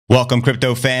Welcome,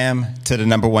 crypto fam, to the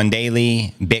 #1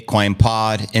 daily Bitcoin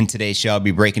pod. In today's show, I'll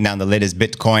be breaking down the latest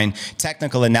Bitcoin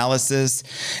technical analysis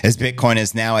as Bitcoin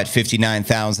is now at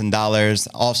 $59,000.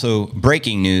 Also,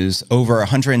 breaking news, over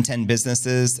 110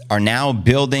 businesses are now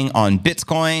building on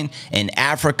Bitcoin in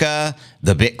Africa,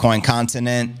 the Bitcoin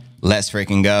continent. Let's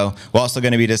freaking go. We're also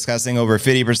going to be discussing over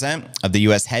 50% of the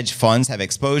U.S. hedge funds have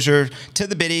exposure to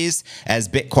the biddies as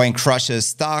Bitcoin crushes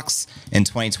stocks in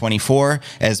 2024,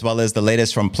 as well as the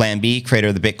latest from Plan B, creator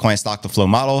of the Bitcoin stock to flow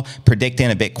model,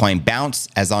 predicting a Bitcoin bounce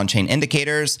as on-chain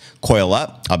indicators coil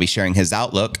up. I'll be sharing his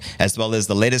outlook, as well as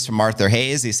the latest from Arthur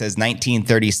Hayes. He says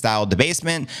 1930 style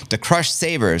debasement to crush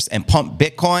savers and pump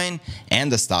Bitcoin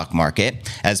and the stock market,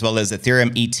 as well as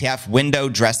Ethereum ETF window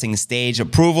dressing stage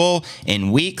approval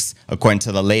in weeks, according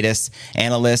to the latest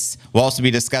analysts. We'll also be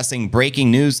discussing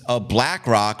breaking news of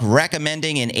BlackRock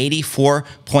recommending an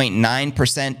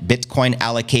 84.9% Bitcoin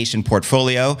allocation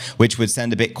portfolio, which would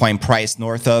send the Bitcoin price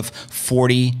north of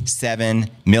 $47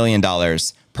 million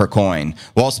per coin.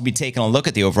 We'll also be taking a look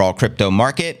at the overall crypto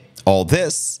market. All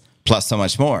this, plus so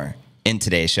much more, in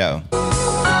today's show.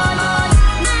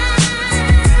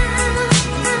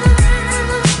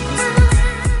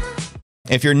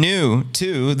 If you're new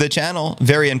to the channel,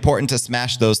 very important to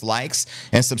smash those likes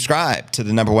and subscribe to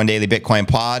the #1 daily Bitcoin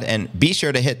pod, and be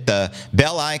sure to hit the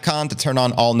bell icon to turn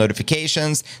on all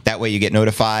notifications. That way you get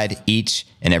notified each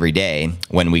and every day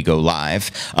when we go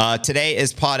live. Today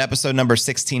is pod episode number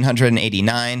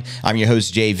 1689. I'm your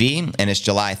host, JV, and it's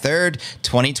July 3rd,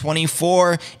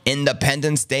 2024,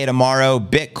 Independence Day tomorrow.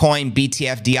 Bitcoin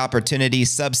BTFD opportunity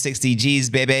sub 60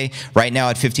 G's, baby. Right now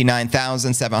at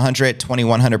 59,700,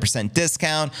 2,100%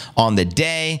 discount on the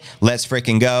day. Let's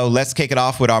freaking go. Let's kick it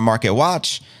off with our market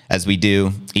watch, as we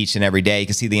do each and every day. You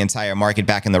can see the entire market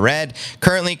back in the red,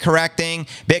 currently correcting.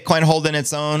 Bitcoin holding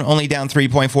its own, only down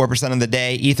 3.4% of the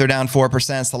day. Ether down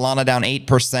 4%, Solana down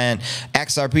 8%,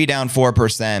 XRP down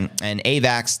 4%, and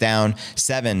AVAX down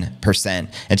 7%.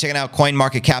 And checking out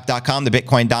coinmarketcap.com, the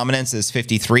Bitcoin dominance is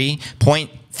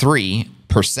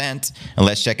 53.3%. And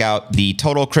let's check out the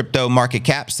total crypto market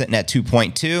cap sitting at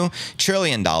 $2.2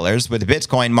 trillion, with the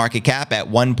Bitcoin market cap at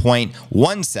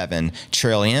 $1.17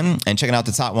 trillion. And checking out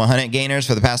the top 100 gainers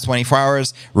for the past 24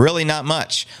 hours, really not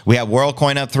much. We have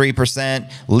WorldCoin up 3%,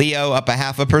 Leo up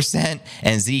 0.5%,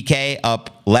 and ZK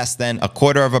up less than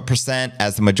 0.25%,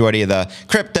 as the majority of the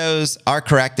cryptos are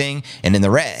correcting and in the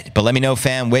red. But let me know,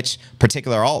 fam, which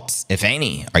particular alts, if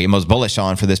any, are you most bullish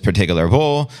on for this particular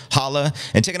bull? Holla.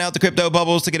 And checking out the crypto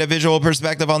bubbles to get a visual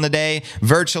perspective on the day,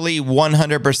 virtually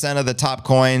 100% of the top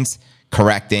coins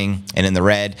correcting and in the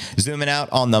red. Zooming out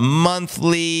on the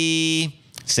monthly,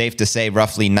 safe to say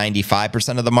roughly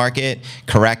 95% of the market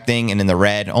correcting and in the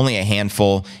red, only a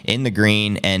handful in the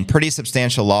green, and pretty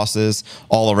substantial losses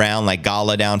all around, like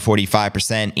Gala down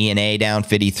 45%, ENA down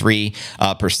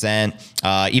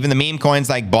 53%. Even the meme coins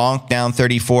like Bonk down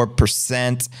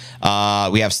 34%.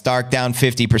 We have Stark down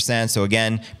 50%. So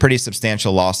again, pretty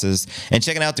substantial losses. And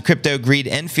checking out the crypto greed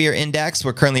and fear index,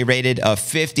 we're currently rated a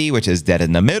 50, which is dead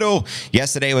in the middle.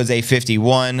 Yesterday was a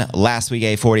 51, last week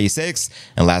a 46,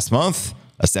 and last month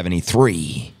a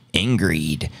 73 in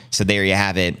greed. So there you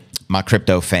have it, my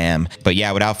crypto fam. But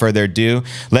yeah, without further ado,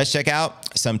 let's check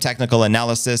out some technical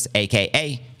analysis,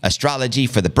 aka astrology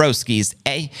for the broskies.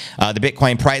 The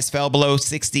Bitcoin price fell below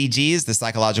 60 G's, the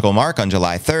psychological mark, on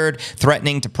July 3rd,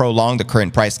 threatening to prolong the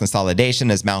current price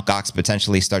consolidation as Mt. Gox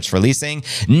potentially starts releasing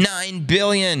 $9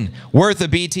 billion worth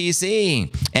of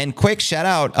BTC. And quick shout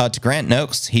out to Grant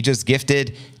Noakes. He just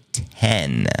gifted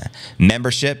 10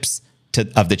 memberships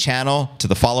of the channel to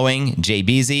the following: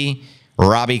 JBZ,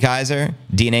 Robbie Kaiser,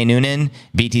 DNA Noonan,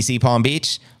 BTC Palm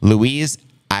Beach, Louise,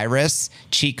 Iris,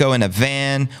 Chico in a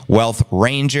Van, Wealth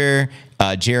Ranger,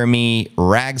 Jeremy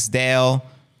Ragsdale,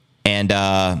 and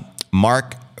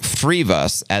Mark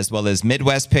Freevus, as well as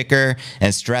Midwest Picker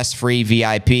and Stress Free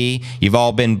VIP. You've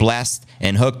all been blessed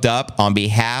and hooked up. On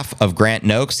behalf of Grant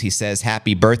Noakes, he says,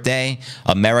 happy birthday,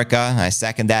 America. I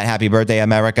second that. Happy birthday,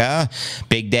 America.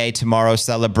 Big day tomorrow,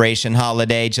 celebration,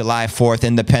 holiday, July 4th,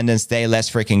 Independence Day.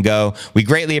 Let's freaking go. We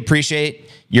greatly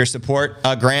appreciate your support,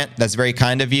 Grant. That's very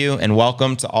kind of you, and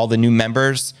welcome to all the new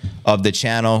members of the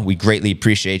channel. We greatly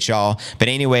appreciate y'all. But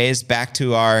anyways, back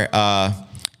to our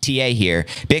TA here.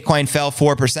 Bitcoin fell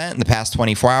 4% in the past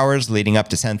 24 hours, leading up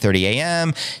to 10:30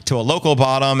 a.m. to a local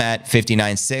bottom at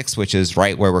 59.6, which is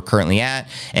right where we're currently at.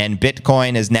 And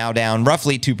Bitcoin is now down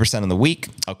roughly 2% on the week,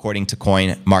 according to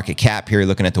Coin Market Cap. Here, you're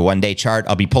looking at the one-day chart.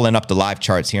 I'll be pulling up the live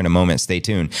charts here in a moment. Stay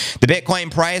tuned. The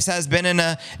Bitcoin price has been in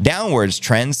a downwards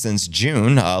trend since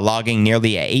June, logging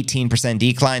nearly an 18%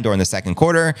 decline during the second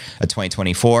quarter of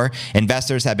 2024.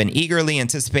 Investors have been eagerly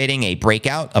anticipating a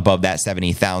breakout above that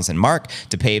 70,000 mark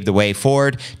to pave the way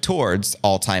forward towards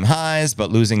all-time highs,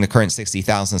 but losing the current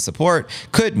 60,000 support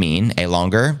could mean a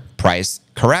longer price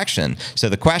correction. So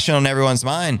the question on everyone's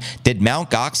mind, did Mt.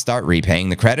 Gox start repaying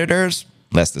the creditors?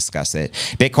 Let's discuss it.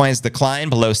 Bitcoin's decline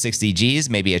below 60 Gs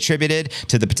may be attributed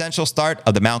to the potential start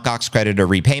of the Mt. Gox creditor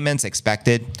repayments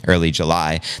expected early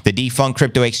July. The defunct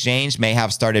crypto exchange may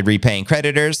have started repaying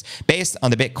creditors based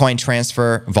on the Bitcoin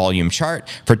transfer volume chart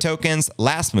for tokens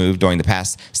last moved during the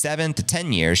past 7 to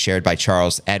 10 years, shared by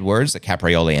Charles Edwards of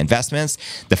Capriole Investments,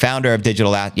 the founder of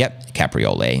digital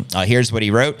Capriole. Here's what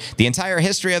he wrote. The entire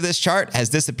history of this chart has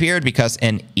disappeared because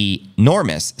an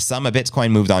enormous sum of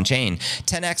Bitcoin moved on chain,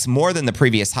 10x more than the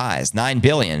previous highs, 9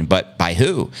 billion, but by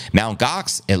who? Mt.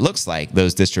 Gox. It looks like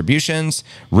those distributions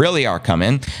really are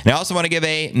coming. And I also want to give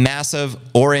a massive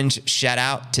orange shout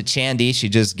out to Chandy. She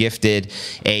just gifted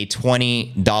a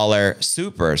 $20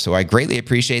 super, so I greatly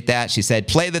appreciate that. She said,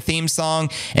 play the theme song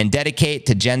and dedicate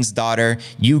to Jen's daughter.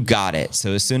 You got it.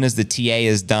 So as soon as the TA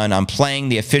is done, I'm playing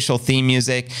the official theme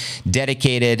music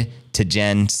dedicated to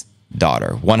Jen's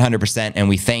daughter, 100%. And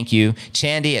we thank you,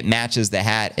 Chandy. It matches the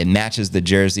hat, it matches the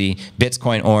jersey.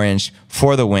 Bitcoin orange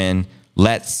for the win.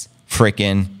 Let's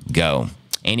frickin' go.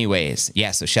 Anyways, yeah,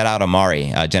 so shout out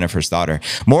Amari, Jennifer's daughter.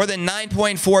 More than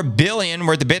 9.4 billion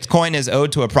worth of Bitcoin is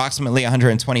owed to approximately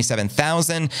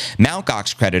 127,000 Mt.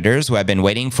 Gox creditors who have been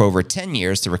waiting for over 10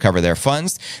 years to recover their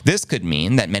funds. This could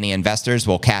mean that many investors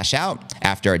will cash out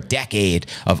after a decade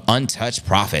of untouched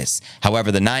profits.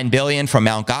 However, the 9 billion from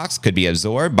Mt. Gox could be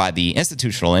absorbed by the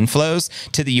institutional inflows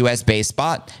to the US-based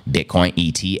spot Bitcoin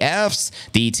ETFs.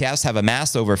 The ETFs have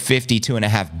amassed over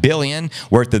 52.5 billion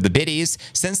worth of the biddies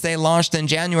since they launched in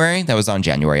January. That was on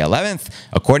January 11th,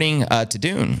 according to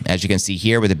Dune. As you can see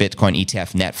here with the Bitcoin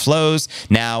ETF net flows,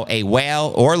 now a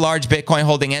whale or large Bitcoin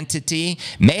holding entity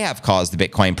may have caused the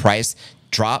Bitcoin price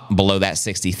drop below that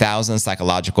 60,000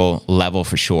 psychological level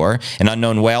for sure. An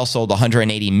unknown whale sold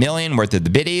 180 million worth of the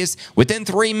biddies within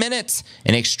 3 minutes,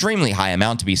 an extremely high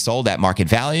amount to be sold at market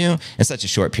value in such a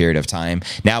short period of time.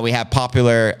 Now we have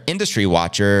popular industry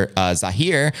watcher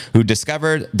Zahir, who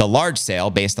discovered the large sale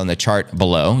based on the chart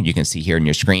below. You can see here in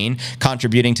your screen,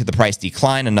 contributing to the price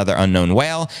decline. Another unknown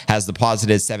whale has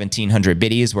deposited 1,700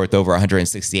 biddies worth over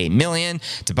 168 million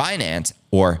to Binance,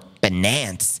 or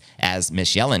Binance, as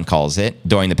Miss Yellen calls it,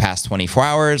 during the past 24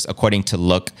 hours, according to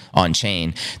Look on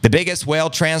Chain. The biggest whale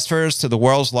transfers to the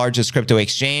world's largest crypto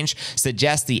exchange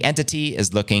suggest the entity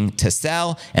is looking to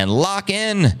sell and lock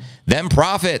in them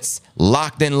profits,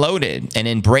 locked and loaded. And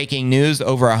in breaking news,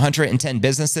 over 110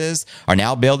 businesses are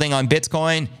now building on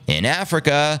Bitcoin in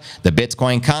Africa, the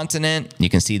Bitcoin continent. You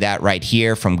can see that right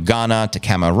here, from Ghana to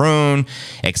Cameroon,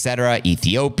 etc.,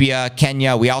 Ethiopia,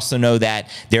 Kenya. We also know that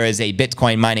there is a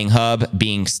Bitcoin mining hub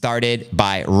being started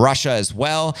by Russia as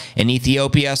well in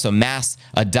Ethiopia. So mass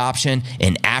adoption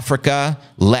in Africa.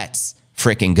 Let's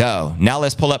freaking go. Now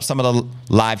let's pull up some of the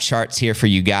live charts here for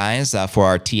you guys for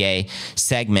our TA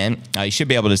segment. You should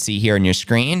be able to see here on your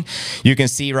screen. You can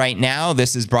see right now,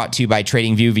 this is brought to you by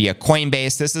TradingView via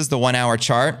Coinbase. This is the 1 hour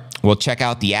chart. We'll check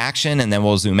out the action and then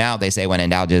we'll zoom out. They say when in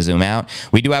doubt, just zoom out.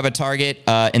 We do have a target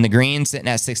in the green sitting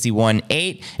at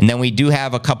 61.8. And then we do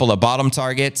have a couple of bottom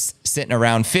targets sitting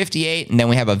around 58. And then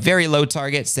we have a very low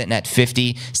target sitting at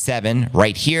 57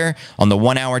 right here on the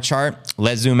 1 hour chart.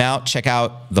 Let's zoom out. Check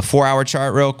out the 4 hour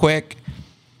chart real quick.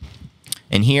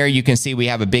 And here you can see we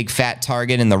have a big fat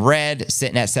target in the red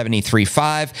sitting at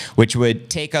 73.5, which would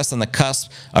take us on the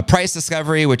cusp of price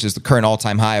discovery, which is the current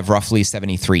all-time high of roughly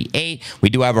 73.8. We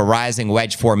do have a rising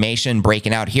wedge formation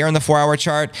breaking out here in the 4 hour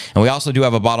chart. And we also do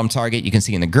have a bottom target you can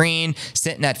see in the green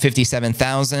sitting at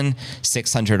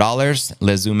 $57,600.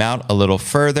 Let's zoom out a little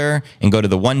further and go to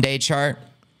the 1 day chart.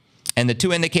 And the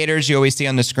two indicators you always see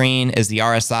on the screen is the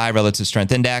RSI, Relative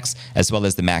Strength Index, as well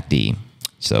as the MACD.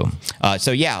 So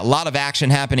yeah, a lot of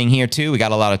action happening here too. We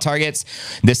got a lot of targets.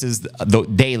 This is the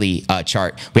daily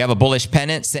chart. We have a bullish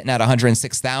pennant sitting at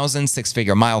 106,000,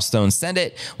 6-figure milestone, send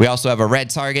it. We also have a red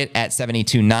target at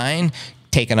 72.9.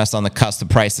 taking us on the cusp of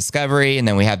price discovery. And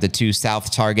then we have the two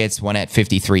south targets, one at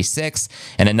 53.6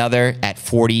 and another at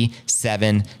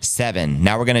 47.7.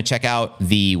 Now we're going to check out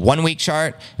the 1 week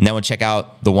chart, and then we'll check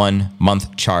out the 1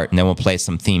 month chart, and then we'll play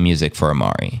some theme music for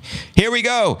Amari. Here we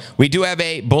go. We do have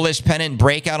a bullish pennant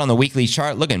breakout on the weekly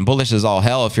chart. Looking bullish as all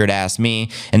hell, if you're to ask me.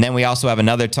 And then we also have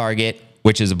another target,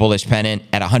 which is a bullish pennant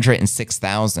at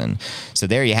 106,000. So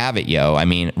there you have it, yo. I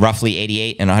mean, roughly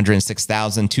 88 and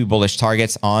 106,000, two bullish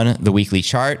targets on the weekly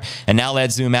chart. And now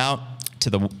let's zoom out to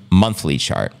the monthly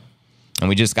chart. And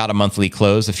we just got a monthly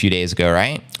close a few days ago,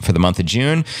 right? For the month of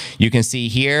June. You can see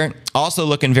here, also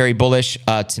looking very bullish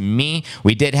to me.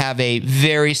 We did have a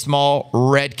very small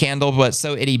red candle, but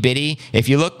so itty bitty. If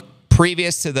you look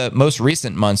previous to the most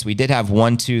recent months, we did have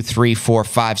 1, 2, 3, 4,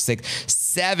 5, 6,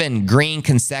 7 green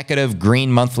consecutive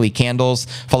green monthly candles,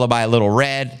 followed by a little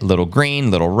red, little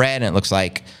green, little red, and it looks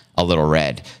like a little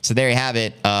red. So there you have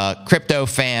it. Crypto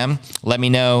fam, let me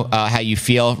know how you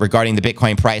feel regarding the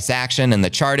Bitcoin price action and the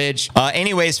chartage.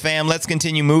 Anyways, fam, let's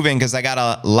continue moving because I got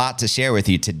a lot to share with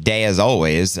you today, as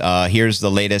always. Here's the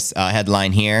latest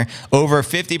headline here. Over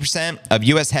 50% of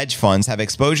U.S. hedge funds have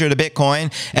exposure to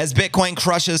Bitcoin as Bitcoin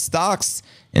crushes stocks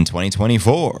in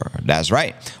 2024. That's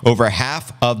right. Over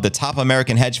half of the top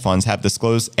American hedge funds have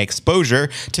disclosed exposure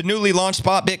to newly launched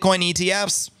spot Bitcoin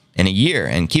ETFs in a year.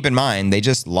 And keep in mind, they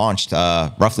just launched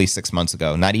roughly 6 months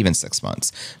ago, not even 6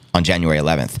 months, on January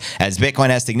 11th, as Bitcoin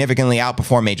has significantly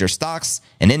outperformed major stocks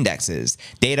and indexes.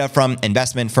 Data from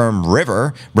investment firm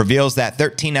River reveals that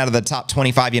 13 out of the top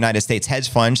 25 United States hedge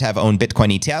funds have owned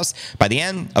Bitcoin ETFs by the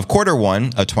end of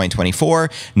Q1 of 2024.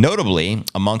 Notably,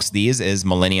 amongst these is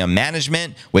Millennium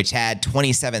Management, which had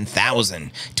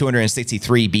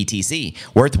 27,263 BTC,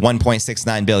 worth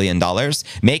 $1.69 billion,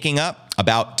 making up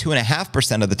about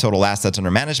 2.5% of the total assets under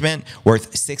management,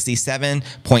 worth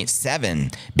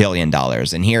 $67.7 billion.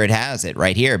 And here it has it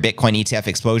right here. Bitcoin ETF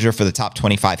exposure for the top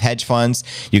 25 hedge funds.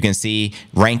 You can see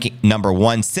ranking number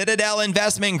 1, Citadel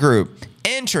Investment Group.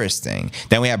 Interesting.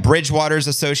 Then we have Bridgewater's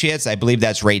Associates. I believe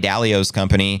that's Ray Dalio's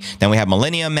company. Then we have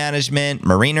Millennium Management,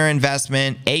 Mariner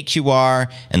Investment,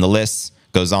 AQR, and the list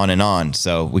goes on and on.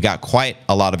 So we got quite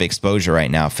a lot of exposure right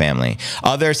now, family.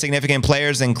 Other significant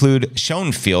players include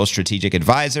Schoenfield Strategic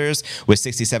Advisors with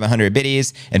 6,700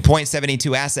 biddies and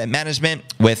Point72 Asset Management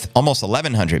with almost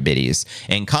 1,100 biddies.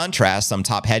 In contrast, some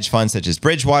top hedge funds such as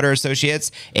Bridgewater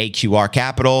Associates, AQR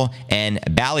Capital, and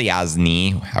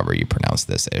Balyasny, however you pronounce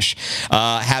this ish,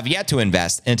 have yet to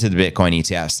invest into the Bitcoin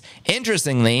ETFs.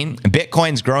 Interestingly,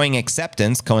 Bitcoin's growing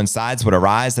acceptance coincides with a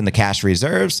rise in the cash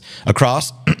reserves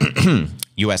across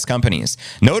U.S. companies.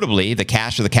 Notably, the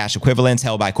cash or the cash equivalents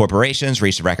held by corporations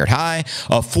reached a record high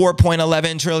of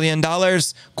 $4.11 trillion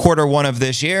Q1 of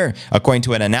this year, according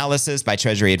to an analysis by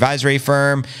Treasury advisory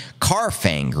firm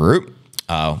Carfang Group.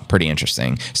 Oh, pretty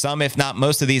interesting. Some, if not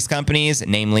most of these companies,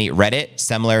 namely Reddit,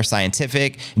 Semler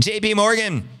Scientific, JP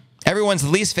Morgan, everyone's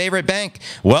least favorite bank,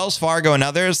 Wells Fargo, and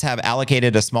others have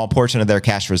allocated a small portion of their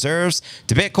cash reserves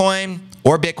to Bitcoin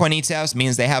or Bitcoin ETFs,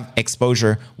 means they have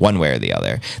exposure one way or the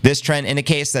other. This trend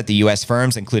indicates that the U.S.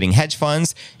 firms, including hedge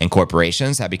funds and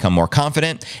corporations, have become more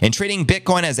confident in treating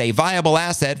Bitcoin as a viable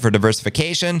asset for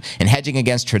diversification and hedging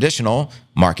against traditional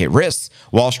market risks.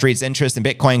 Wall Street's interest in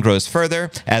Bitcoin grows further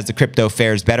as the crypto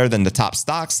fares better than the top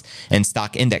stocks and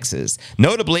stock indexes.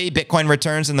 Notably, Bitcoin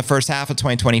returns in the first half of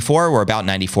 2024 were about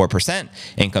 94%.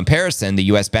 In comparison, the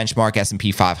U.S. benchmark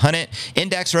S&P 500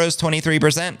 index rose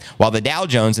 23%, while the Dow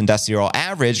Jones Industrial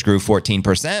Average grew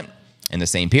 14% in the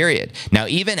same period. Now,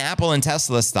 even Apple and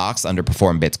Tesla stocks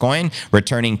underperformed Bitcoin,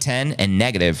 returning 10 and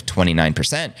negative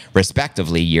 29%,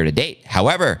 respectively, year to date.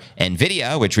 However,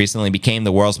 Nvidia, which recently became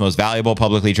the world's most valuable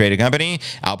publicly traded company,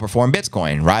 outperformed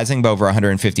Bitcoin, rising by over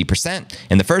 150%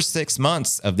 in the first 6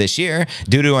 months of this year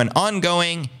due to an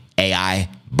ongoing AI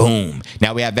boom.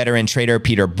 Now we have veteran trader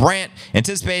Peter Brandt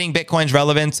anticipating Bitcoin's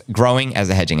relevance growing as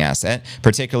a hedging asset,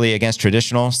 particularly against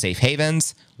traditional safe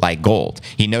havens like gold.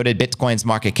 He noted Bitcoin's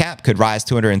market cap could rise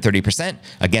 230%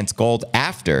 against gold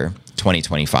after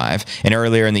 2025. And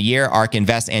earlier in the year, ARK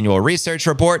Invest annual research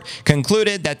report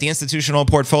concluded that the institutional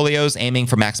portfolios aiming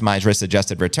for maximized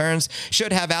risk-adjusted returns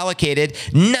should have allocated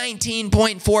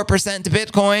 19.4% to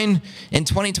Bitcoin in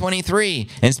 2023.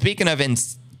 And speaking of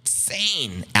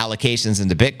insane allocations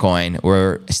into Bitcoin,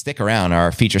 stick around.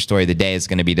 Our feature story of the day is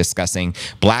going to be discussing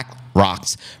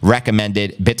BlackRock's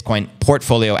recommended Bitcoin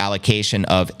portfolio allocation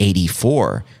of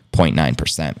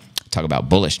 84.9%. Talk about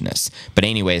bullishness. But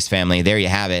anyways, family, there you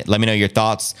have it. Let me know your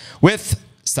thoughts with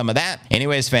some of that.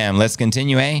 Anyways, fam, let's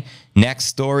continue. Next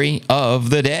story of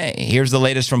the day. Here's the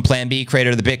latest from Plan B, creator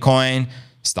of the Bitcoin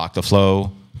stock to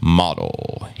flow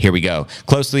model. Here we go.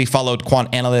 Closely followed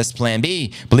quant analyst Plan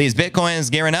B believes Bitcoin is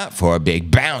gearing up for a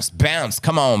big bounce.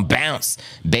 Come on, bounce,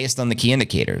 based on the key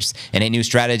indicators. In a new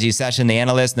strategy session, the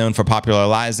analyst, known for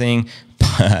popularizing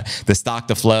the stock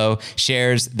to flow,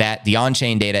 shares that the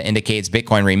on-chain data indicates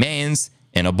Bitcoin remains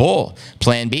in a bull.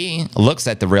 Plan B looks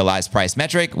at the realized price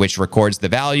metric, which records the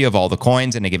value of all the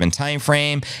coins in a given time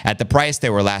frame at the price they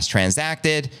were last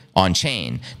transacted on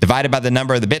chain, divided by the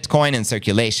number of the Bitcoin in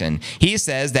circulation. He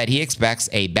says that he expects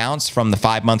a bounce from the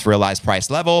 5-month realized price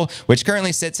level, which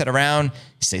currently sits at around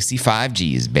 65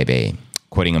 G's, baby.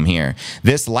 Quoting him here,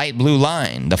 this light blue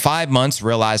line, the 5 months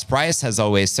realized price, has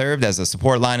always served as a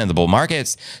support line in the bull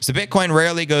markets, so Bitcoin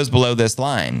rarely goes below this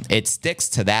line. It sticks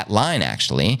to that line,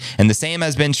 actually, and the same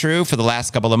has been true for the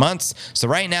last couple of months. So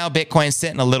right now, Bitcoin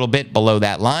sitting a little bit below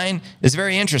that line is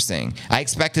very interesting. I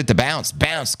expect it to bounce,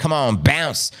 come on,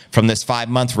 bounce from this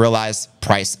 5-month realized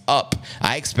price up.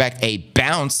 I expect a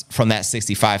bounce from that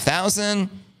 65,000,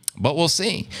 but we'll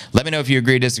see. Let me know if you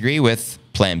agree or disagree with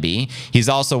Plan B. He's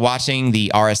also watching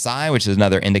the RSI, which is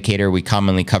another indicator we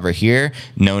commonly cover here,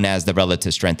 known as the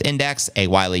Relative Strength Index, a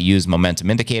widely used momentum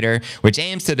indicator, which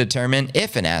aims to determine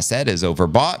if an asset is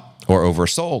overbought or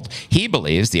oversold. He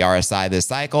believes the RSI this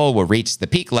cycle will reach the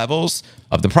peak levels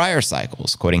of the prior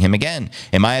cycles. Quoting him again,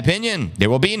 in my opinion, there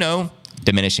will be no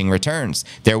diminishing returns.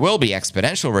 There will be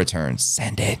exponential returns.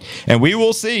 Send it. And we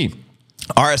will see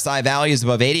RSI values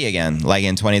above 80 again, like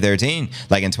in 2013,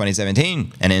 like in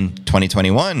 2017, and in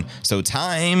 2021. So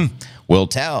time will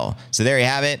tell. So there you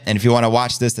have it. And if you want to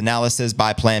watch this analysis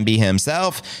by Plan B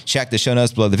himself, check the show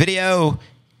notes below the video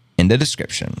in the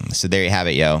description. So there you have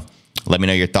it, yo. Let me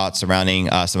know your thoughts surrounding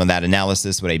some of that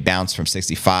analysis with a bounce from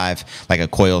 65, like a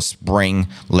coil spring.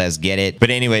 Let's get it. But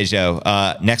anyways, yo,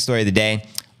 next story of the day.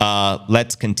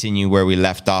 Let's continue where we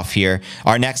left off here.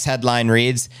 Our next headline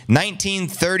reads,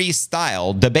 1930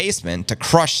 style debasement to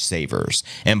crush savers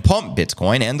and pump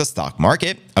Bitcoin and the stock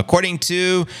market. According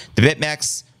to the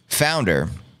BitMEX founder,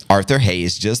 Arthur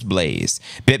Hayes Just Blaze.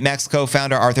 BitMEX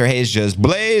co-founder Arthur Hayes Just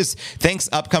Blaze thinks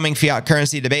upcoming fiat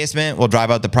currency debasement will drive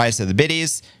out the price of the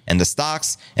biddies and the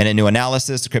stocks. In a new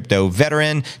analysis, the crypto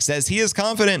veteran says he is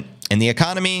confident in the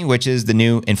economy, which is the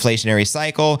new inflationary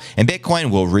cycle, and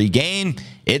Bitcoin will regain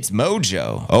its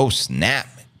mojo. Oh, snap.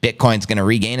 Bitcoin's going to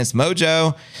regain its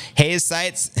mojo. Hayes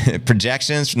cites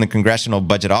projections from the Congressional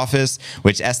Budget Office,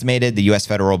 which estimated the U.S.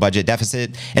 federal budget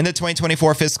deficit in the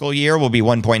 2024 fiscal year will be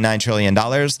 $1.9 trillion,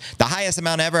 the highest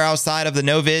amount ever outside of the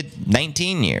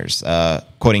COVID-19 years.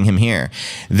 Quoting him here,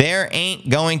 there ain't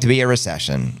going to be a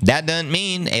recession. That doesn't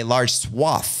mean a large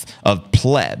swath of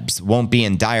plebs won't be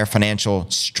in dire financial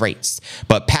straits,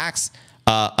 but Pax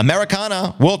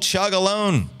Americana will chug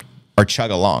alone. Or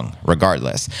chug along,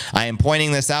 regardless. I am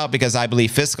pointing this out because I believe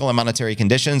fiscal and monetary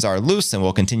conditions are loose and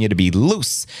will continue to be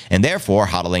loose, and therefore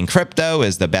hodling crypto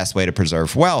is the best way to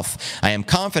preserve wealth. I am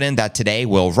confident that today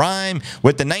will rhyme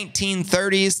with the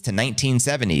 1930s to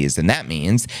 1970s, and that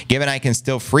means, given I can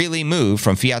still freely move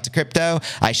from fiat to crypto,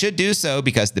 I should do so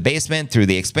because debasement through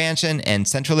the expansion and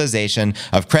centralization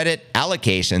of credit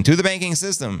allocation through the banking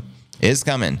system is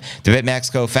coming. The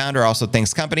BitMEX co-founder also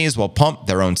thinks companies will pump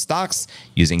their own stocks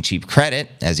using cheap credit,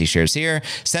 as he shares here.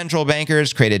 Central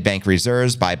bankers created bank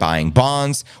reserves by buying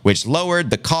bonds, which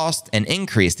lowered the cost and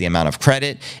increased the amount of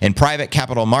credit. In private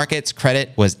capital markets,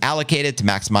 credit was allocated to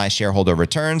maximize shareholder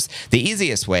returns. The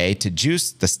easiest way to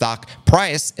juice the stock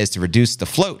price is to reduce the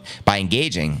float by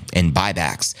engaging in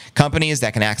buybacks. Companies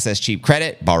that can access cheap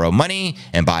credit borrow money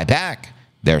and buy back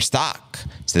their stock.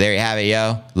 So there you have it,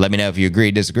 yo. Let me know if you agree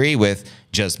or disagree with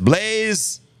Just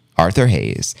Blaze, Arthur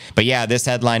Hayes. But yeah, this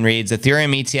headline reads,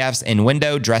 Ethereum ETFs in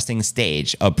window dressing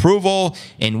stage. Approval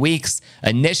in weeks.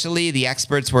 Initially, the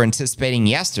experts were anticipating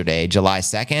yesterday, July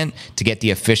 2nd, to get the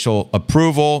official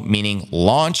approval, meaning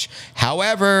launch.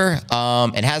 However,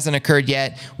 it hasn't occurred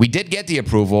yet. We did get the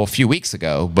approval a few weeks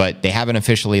ago, but they haven't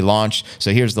officially launched.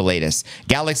 So here's the latest.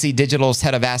 Galaxy Digital's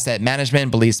head of asset management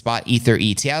believes spot Ether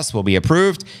ETFs will be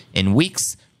approved in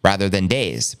weeks rather than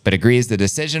days, but agrees the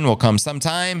decision will come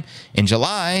sometime in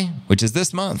July, which is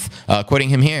this month. Quoting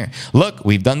him here, look,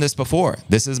 we've done this before.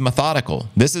 This is methodical.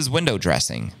 This is window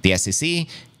dressing. The SEC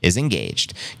is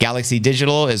engaged. Galaxy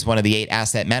Digital is one of the 8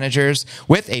 asset managers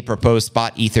with a proposed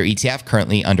spot Ether ETF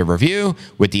currently under review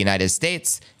with the United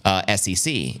States SEC.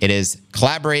 It is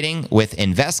collaborating with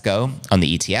Invesco on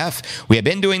the ETF. We have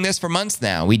been doing this for months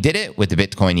now. We did it with the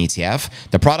Bitcoin ETF.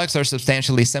 The products are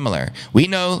substantially similar. We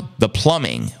know the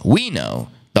plumbing. We know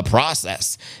the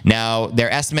process. Now, their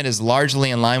estimate is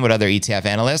largely in line with other ETF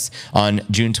analysts. On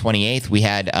June 28th, we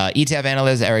had ETF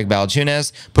analyst Eric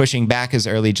Balchunas pushing back his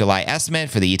early July estimate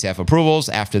for the ETF approvals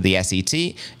after the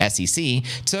SEC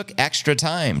took extra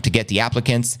time to get the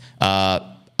applicants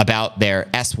about their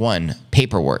S1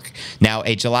 paperwork. Now,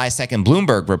 a July 2nd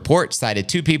Bloomberg report cited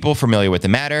two people familiar with the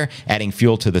matter, adding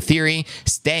fuel to the theory,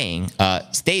 stating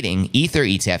Ether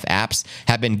ETF apps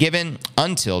have been given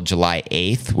until July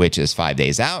 8th, which is 5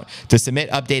 days out, to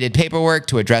submit updated paperwork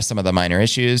to address some of the minor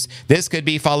issues. This could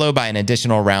be followed by an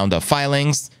additional round of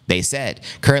filings, they said.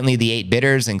 Currently, the 8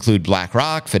 bidders include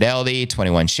BlackRock, Fidelity,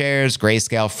 21 Shares,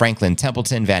 Grayscale, Franklin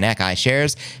Templeton, Van Eck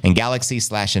iShares, and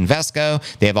Galaxy/Invesco.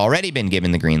 They have already been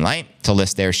given the green light to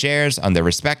list their shares on their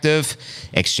respective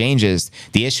exchanges.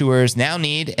 The issuers now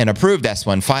need an approved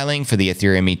S1 filing for the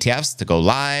Ethereum ETFs to go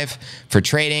live for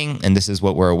trading, and this is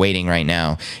what we're awaiting right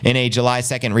now. In a July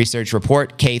 2nd research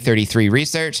report, K33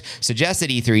 Research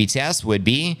suggested Ether ETFs would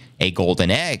be a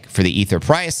golden egg for the Ether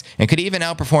price and could even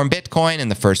outperform Bitcoin in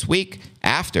the first week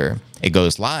after it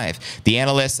goes live. The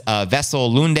analysts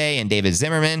Vessel Lunde and David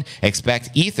Zimmerman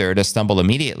expect Ether to stumble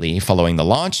immediately following the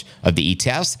launch of the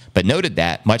ETFs, but noted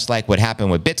that, much like what happened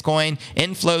with Bitcoin,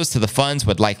 inflows to the funds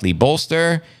would likely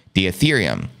bolster the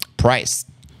Ethereum price.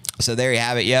 So there you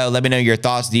have it, yo. Let me know your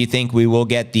thoughts. Do you think we will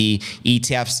get the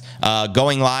ETFs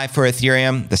going live for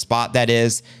Ethereum, the spot that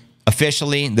is,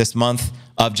 officially this month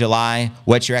of July?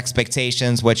 What's your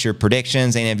expectations? What's your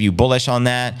predictions? Any of you bullish on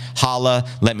that? Holla,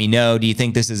 let me know. Do you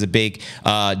think this is a big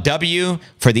W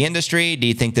for the industry? Do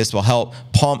you think this will help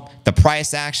pump the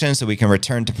price action so we can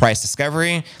return to price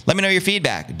discovery? Let me know your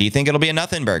feedback. Do you think it'll be a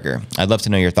nothing burger? I'd love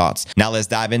to know your thoughts. Now let's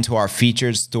dive into our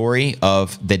featured story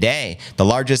of the day. The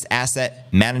largest asset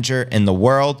manager in the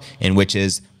world, in which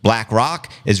is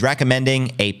BlackRock, is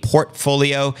recommending a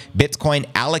portfolio Bitcoin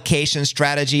allocation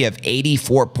strategy of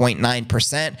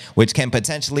 84.9%, which can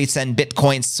potentially send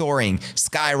Bitcoin soaring,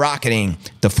 skyrocketing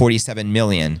to $47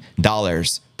 million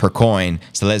per coin.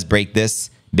 So let's break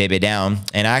this baby down.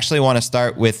 And I actually want to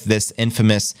start with this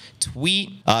infamous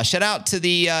tweet. Shout out to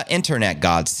the internet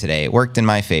gods today. It worked in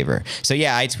my favor. So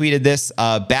yeah, I tweeted this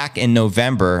back in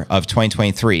November of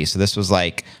 2023. So this was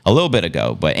like a little bit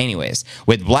ago. But anyways,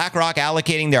 with BlackRock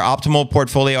allocating their optimal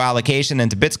portfolio allocation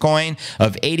into Bitcoin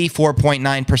of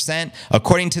 84.9%,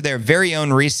 according to their very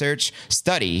own research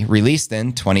study released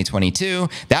in 2022,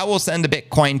 that will send the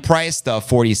Bitcoin price to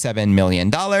 $47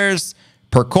 million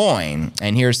per coin.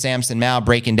 And here's Samson Mao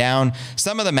breaking down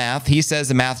some of the math. He says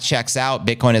the math checks out.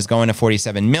 Bitcoin is going to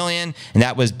 47 million, and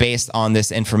that was based on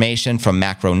this information from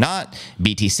Macronaut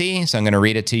BTC. So I'm going to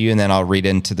read it to you, and then I'll read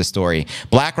into the story.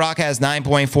 BlackRock has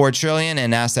 9.4 trillion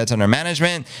in assets under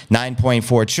management.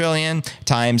 9.4 trillion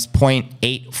times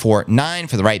 0.849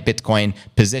 for the right Bitcoin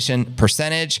position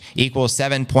percentage equals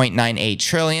 7.98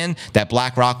 trillion that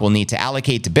BlackRock will need to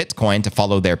allocate to Bitcoin to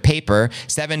follow their paper.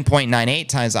 7.98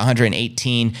 times 118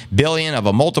 billion of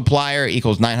a multiplier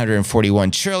equals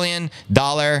 $941 trillion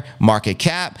market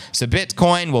cap. So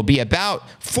Bitcoin will be about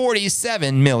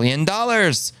 $47 million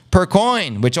per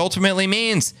coin, which ultimately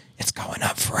means it's going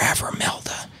up forever,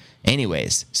 Melda.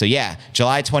 Anyways, so yeah,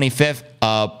 July 25th,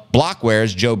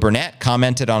 Blockware's Joe Burnett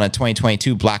commented on a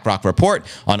 2022 BlackRock report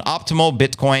on optimal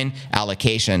Bitcoin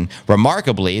allocation.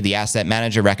 Remarkably, the asset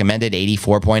manager recommended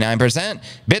 84.9%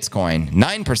 Bitcoin,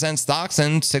 9% stocks,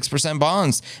 and 6%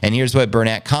 bonds. And here's what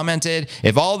Burnett commented: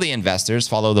 if all the investors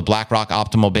follow the BlackRock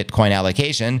optimal Bitcoin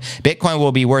allocation, Bitcoin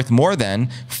will be worth more than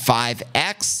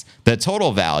 5x the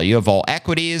total value of all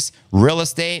equities, real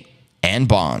estate, and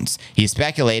bonds. He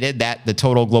speculated that the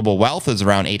total global wealth is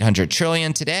around 800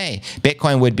 trillion today.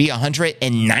 Bitcoin would be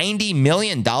 $190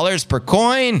 million per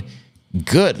coin.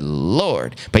 Good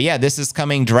Lord. But yeah, this is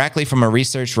coming directly from a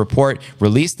research report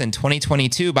released in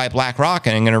 2022 by BlackRock,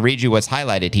 and I'm going to read you what's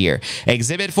highlighted here.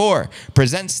 Exhibit 4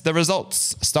 presents the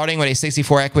results, starting with a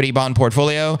 64 equity bond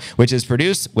portfolio, which is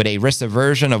produced with a risk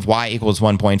aversion of Y equals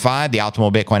 1.5. The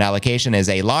optimal Bitcoin allocation is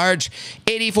a large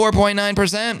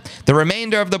 84.9%. The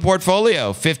remainder of the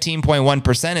portfolio,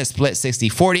 15.1%, is split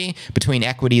 60-40 between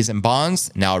equities and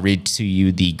bonds. Now I'll read to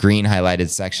you the green highlighted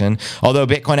section. Although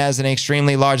Bitcoin has an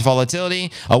extremely large volatility,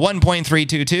 a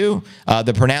 1.322,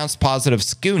 the pronounced positive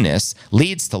skewness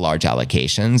leads to large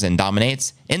allocations and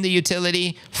dominates in the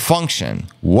utility function.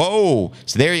 Whoa.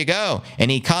 So there you go.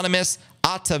 An economist,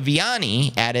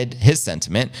 Ottaviani, added his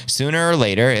sentiment: sooner or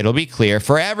later, it'll be clear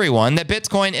for everyone that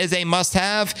Bitcoin is a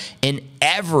must-have in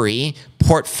every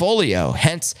portfolio.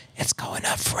 Hence, it's going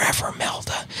up forever,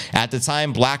 Melda. At the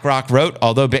time, BlackRock wrote,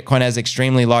 although Bitcoin has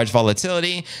extremely large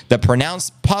volatility, the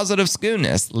pronounced positive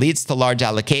skewness leads to large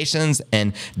allocations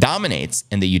and dominates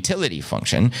in the utility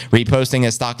function. Reposting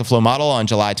a stock-to-flow model on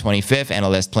July 25th,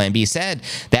 analyst Plan B said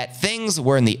that things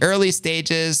were in the early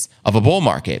stages of a bull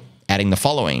market, adding the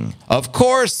following. Of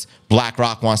course,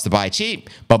 BlackRock wants to buy cheap,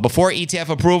 but before ETF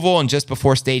approval and just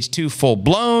before stage 2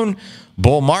 full-blown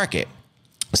bull market.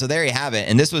 So there you have it.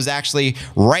 And this was actually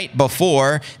right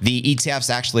before the ETFs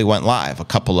actually went live, a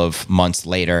couple of months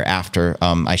later after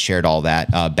I shared all that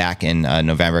back in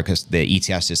November, because the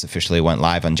ETFs just officially went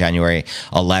live on January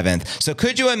 11th. So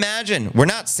could you imagine? We're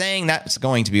not saying that's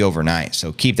going to be overnight.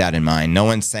 So keep that in mind. No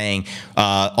one's saying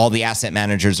all the asset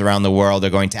managers around the world are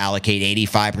going to allocate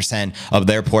 85% of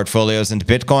their portfolios into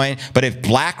Bitcoin. But if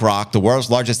BlackRock, the world's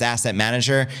largest asset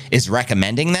manager, is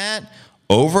recommending that,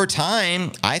 over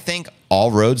time, I think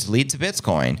all roads lead to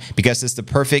Bitcoin, because it's the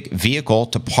perfect vehicle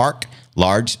to park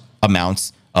large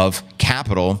amounts of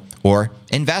capital or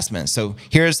investment. So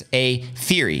here's a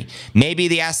theory. Maybe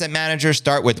the asset managers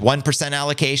start with 1%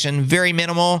 allocation, very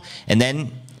minimal, and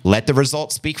then let the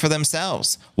results speak for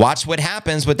themselves. Watch what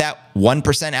happens with that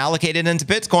 1% allocated into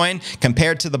Bitcoin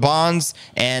compared to the bonds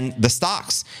and the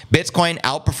stocks. Bitcoin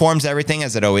outperforms everything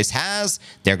as it always has.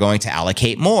 They're going to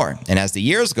allocate more. And as the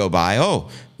years go by,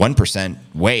 1%,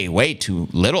 way too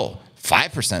little.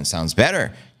 5% sounds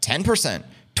better. 10%.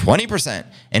 20%.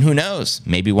 And who knows,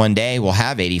 maybe one day we'll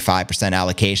have 85%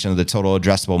 allocation of the total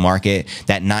addressable market,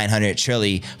 that 900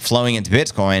 trillion flowing into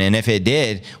Bitcoin. And if it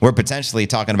did, we're potentially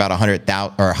talking about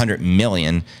 $100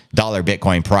 million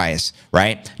Bitcoin price,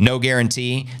 right? No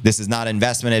guarantee. This is not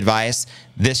investment advice.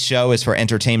 This show is for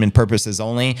entertainment purposes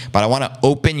only, but I want to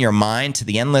open your mind to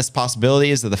the endless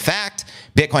possibilities of the fact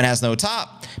Bitcoin has no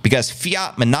top, because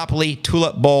fiat monopoly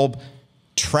tulip bulb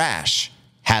trash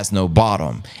has no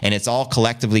bottom, and it's all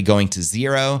collectively going to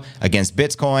zero against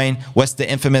Bitcoin. What's the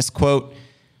infamous quote?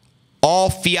 All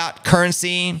fiat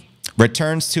currency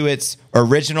returns to its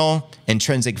original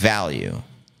intrinsic value,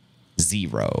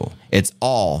 zero. It's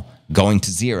all going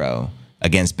to zero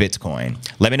against Bitcoin.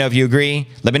 Let me know if you agree.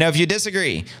 Let me know if you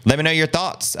disagree. Let me know your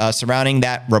thoughts surrounding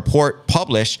that report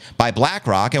published by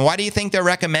BlackRock, and why do you think they're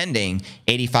recommending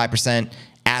 85%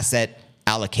 asset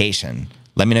allocation?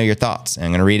 Let me know your thoughts. And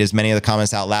I'm going to read as many of the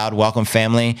comments out loud. Welcome,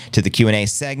 family, to the Q&A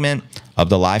segment of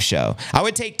the live show. I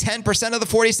would take 10% of the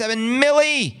 47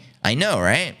 milli. I know,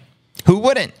 right? Who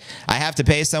wouldn't? I have to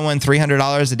pay someone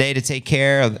 $300 a day to take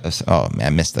care of. Oh, man, I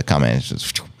missed the comment.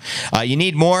 You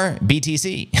need more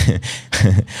BTC.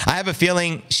 I have a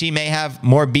feeling she may have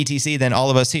more BTC than all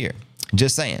of us here.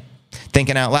 Just saying.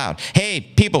 Thinking out loud. Hey,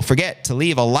 people, forget to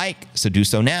leave a like, so do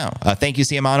so now. Thank you,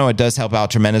 Siamano. It does help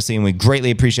out tremendously, and we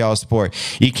greatly appreciate all the support.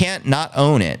 You can't not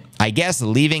own it. I guess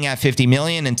leaving at 50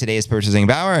 million in today's purchasing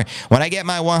power. When I get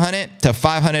my 100 to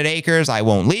 500 acres, I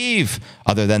won't leave,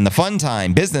 other than the fun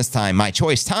time, business time, my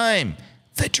choice time,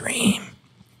 the dream.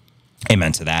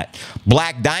 Amen to that.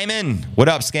 Black Diamond, what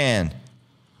up, Scan?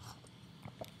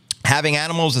 Having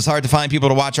animals is hard to find people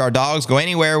to watch our dogs. Go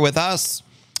anywhere with us.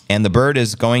 And the bird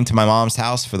is going to my mom's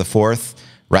house for the 4th,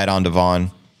 right on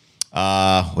Devon.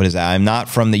 What is that? I'm not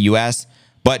from the U.S.,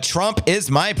 but Trump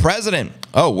is my president.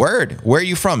 Oh, word. Where are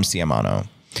you from, Siamano?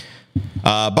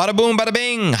 Bada boom, bada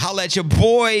bing. Holla at your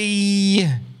boy.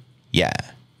 Yeah,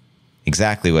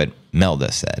 exactly what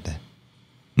Melda said.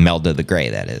 Melda the Gray,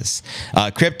 that is.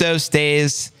 Crypto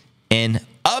stays in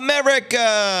America.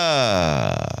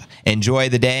 Enjoy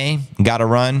the day. Gotta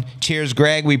run. Cheers,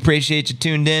 Greg. We appreciate you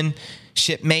tuned in.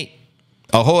 Shipmate,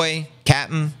 ahoy,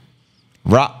 Captain,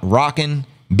 rockin',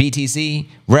 BTC,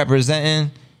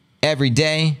 representing every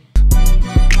day.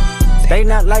 They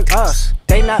not like us.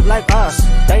 They not like us.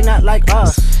 They not like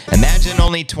us. Imagine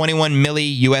only 21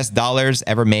 milli US dollars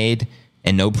ever made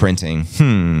and no printing.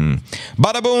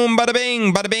 Bada boom, bada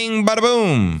bing, bada bing, bada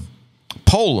boom.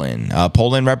 Poland,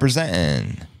 Poland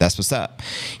representing. That's what's up.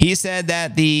 He said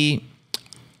that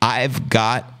I've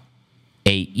got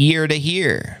a ear to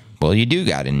hear. Well, you do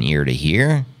got an ear to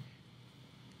hear.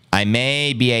 I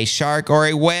may be a shark or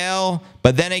a whale,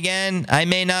 but then again, I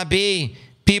may not be.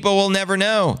 People will never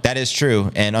know. That is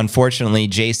true. And unfortunately,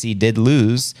 JC did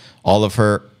lose all of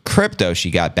her crypto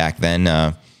she got back then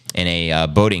in a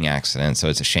boating accident. So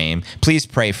it's a shame. Please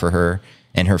pray for her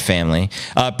and her family.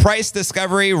 Price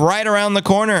discovery right around the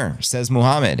corner, says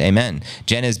Muhammad. Amen.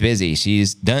 Jen is busy. She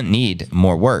doesn't need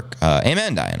more work.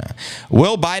 Amen, Diana.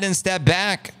 Will Biden step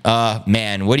back?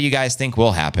 Man, what do you guys think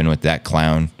will happen with that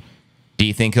clown? Do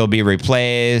you think he'll be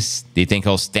replaced? Do you think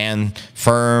he'll stand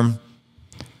firm?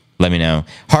 Let me know.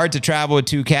 Hard to travel with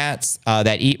 2 cats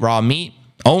that eat raw meat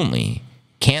only.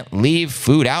 can't leave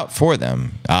food out for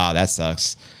them. Ah, that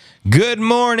sucks. Good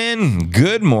morning.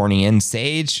 Good morning,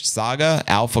 Sage, Saga,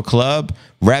 Alpha Club,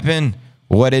 reppin'.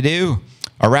 What it do?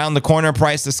 Around the corner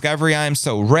price discovery. I'm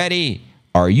so ready.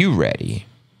 Are you ready?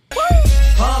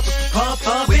 Pump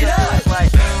it up.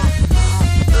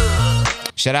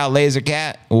 Shout out Laser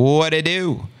Cat. What it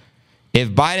do? If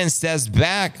Biden steps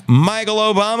back, Michael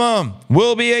Obama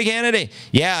will be a candidate.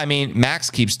 Yeah, I mean, Max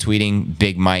keeps tweeting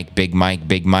Big Mike, Big Mike,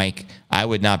 Big Mike. I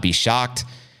would not be shocked.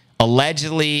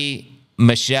 Allegedly,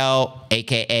 Michelle,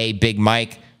 a.k.a. Big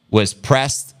Mike, was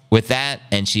pressed with that,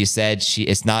 and she said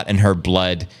it's not in her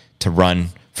blood to run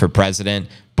for president.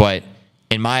 But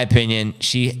in my opinion,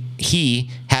 he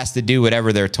has to do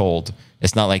whatever they're told.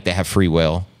 It's not like they have free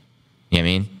will. You know what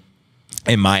I mean?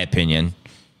 In my opinion.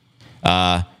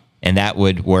 And that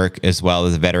would work as well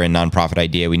as a veteran nonprofit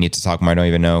idea. We need to talk more. I don't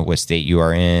even know what state you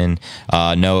are in.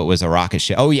 No, it was a rocket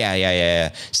ship. Oh,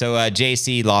 yeah. So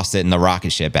JC lost it in the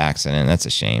rocket ship accident. That's a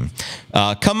shame.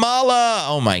 Kamala.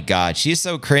 Oh, my God. She's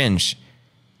so cringe.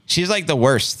 She's like the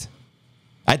worst.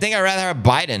 I think I'd rather have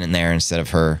Biden in there instead of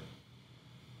her.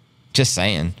 Just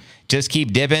saying. Just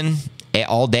keep dipping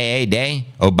all day, a day.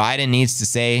 Oh, Biden needs to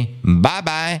say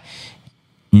bye-bye.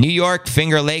 New York,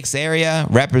 Finger Lakes area,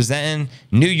 representing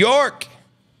New York.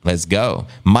 Let's go.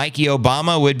 Mikey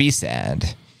Obama would be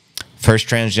sad. First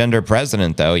transgender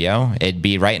president, though, yo. It'd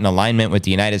be right in alignment with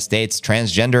the United States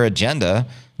transgender agenda.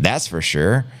 That's for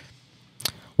sure.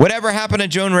 Whatever happened to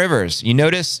Joan Rivers? You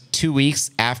notice 2 weeks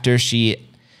after she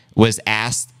was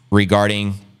asked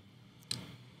regarding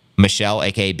Michelle,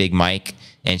 a.k.a. Big Mike,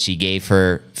 and she gave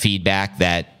her feedback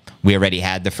that we already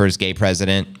had the first gay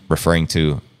president, referring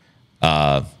to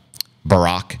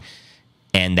Barack,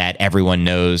 and that everyone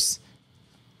knows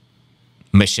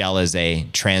Michelle is a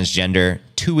transgender.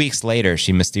 2 weeks later,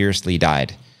 she mysteriously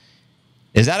died.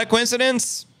 Is that a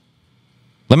coincidence?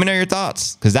 Let me know your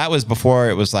thoughts, because that was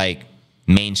before it was like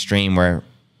mainstream where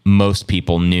most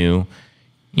people knew.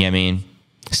 You know what I mean?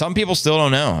 Some people still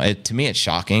don't know. To me, it's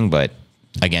shocking, but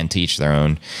again, to each their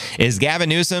own. Is Gavin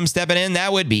Newsom stepping in?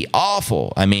 That would be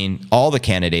awful. I mean, all the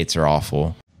candidates are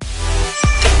awful.